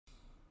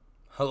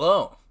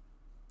Hello.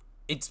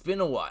 It's been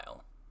a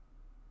while.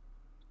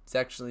 It's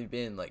actually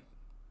been like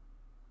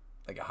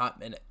a hot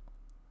minute.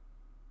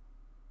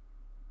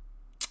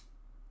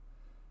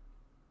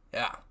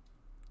 Yeah.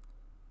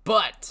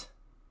 But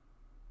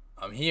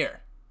I'm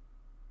here.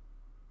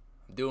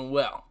 I'm doing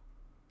well.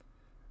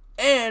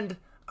 And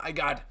I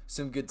got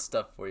some good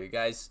stuff for you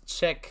guys.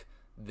 Check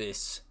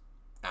this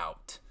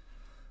out.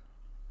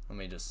 Let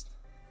me just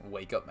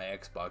wake up my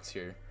Xbox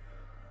here.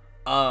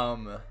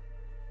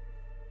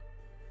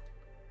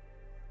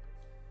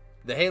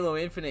 The Halo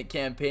Infinite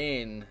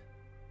campaign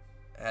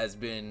has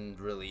been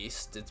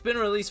released. It's been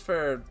released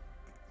for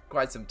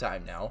quite some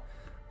time now.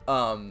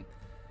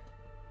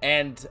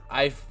 And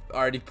I've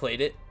already played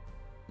it.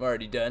 I'm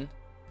already done.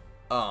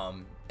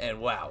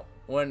 And wow,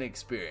 what an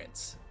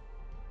experience.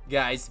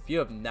 Guys, if you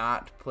have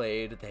not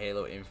played the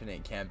Halo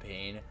Infinite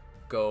campaign,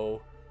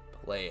 go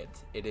play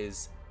it. It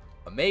is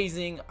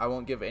amazing. I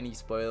won't give any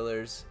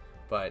spoilers,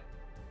 but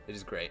it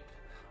is great.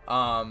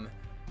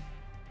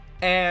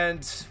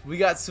 And we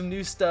got some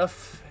new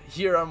stuff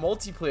here on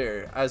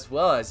multiplayer as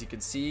well. As you can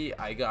see,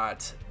 I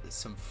got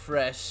some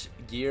fresh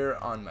gear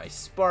on my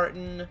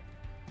Spartan.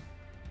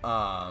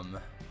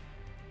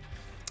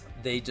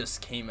 They just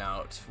came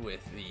out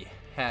with the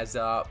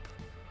Hazop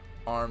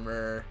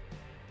armor,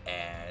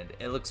 and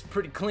it looks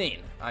pretty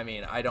clean. I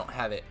mean, I don't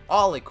have it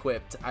all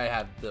equipped. I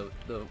have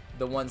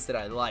the ones that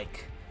I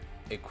like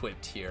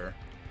equipped here,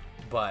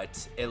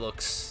 but it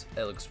looks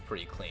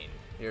pretty clean.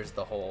 Here's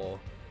the whole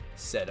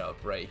setup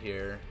right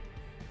here.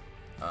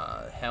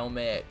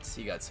 Helmet,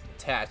 you got some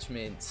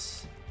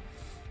attachments,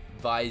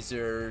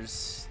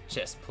 visors,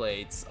 chest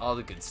plates, all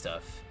the good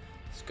stuff.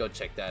 Just go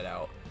check that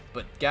out.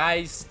 But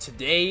guys,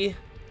 today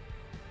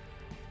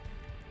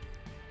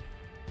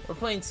we're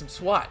playing some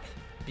SWAT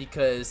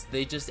because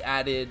they just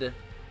added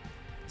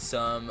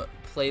some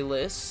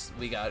playlists.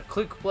 We got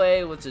Quick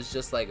Play, which is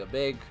just like a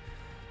big,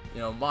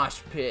 mosh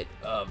pit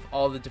of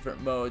all the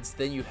different modes.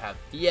 Then you have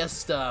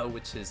Fiesta,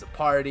 which is a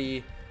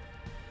party.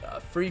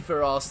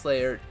 Free-for-all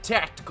Slayer,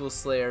 Tactical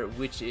Slayer,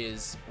 which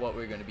is what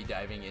we're going to be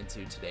diving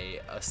into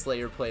today. A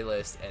Slayer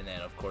playlist, and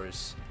then of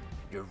course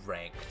your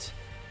ranked.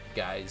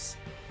 Guys,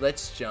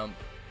 let's jump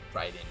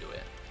right into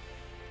it.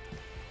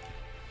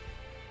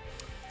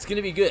 It's going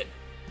to be good.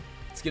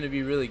 It's going to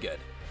be really good.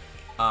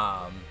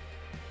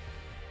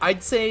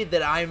 I'd say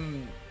that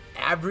I'm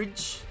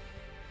average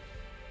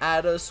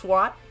at a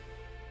SWAT.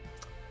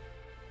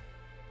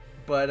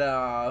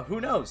 But who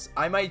knows?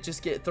 I might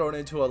just get thrown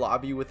into a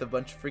lobby with a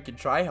bunch of freaking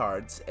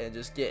tryhards and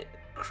just get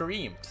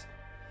creamed.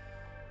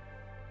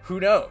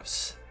 Who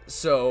knows?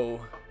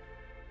 So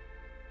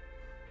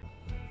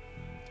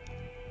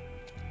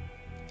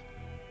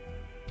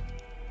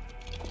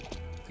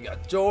we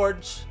got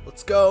George.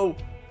 Let's go.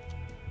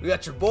 We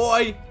got your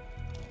boy.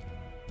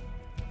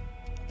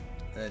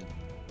 And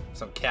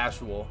some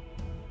casual.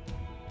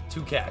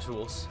 2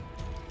 casuals.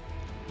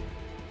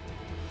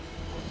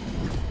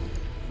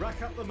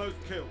 Rack up the most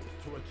kills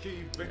to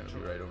achieve victory. It's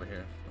gonna be right over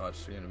here. Oh,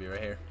 it's gonna be right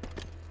here.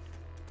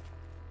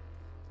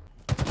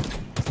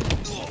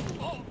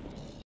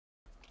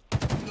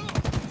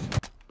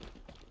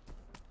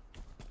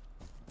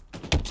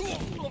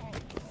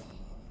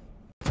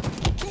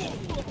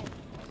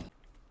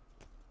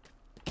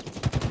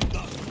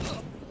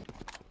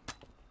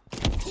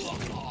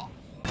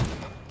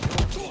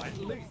 Quite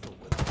lethal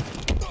with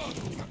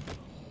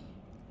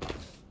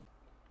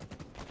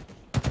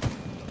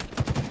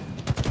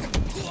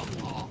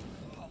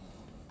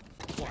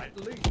Quite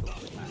lethal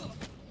with that.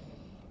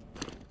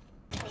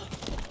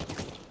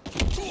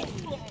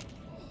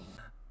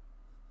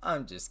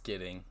 I'm just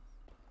kidding.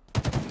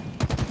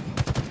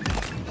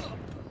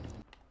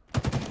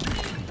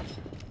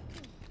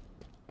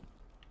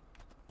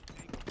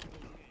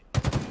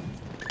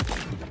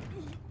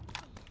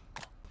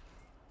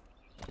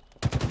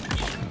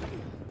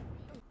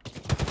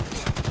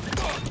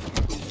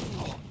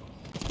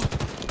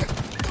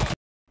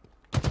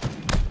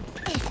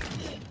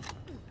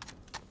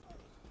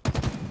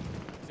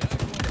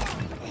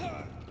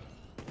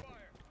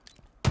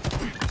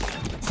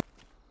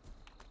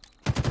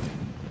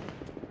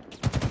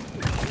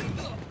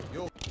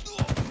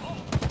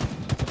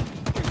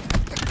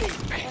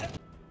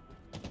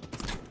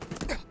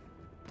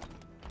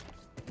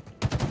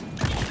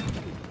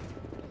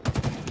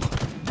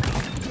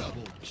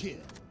 Kill.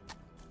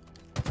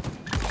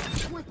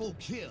 Triple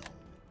kill.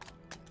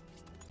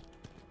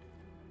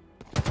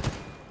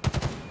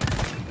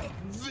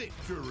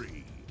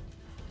 Victory.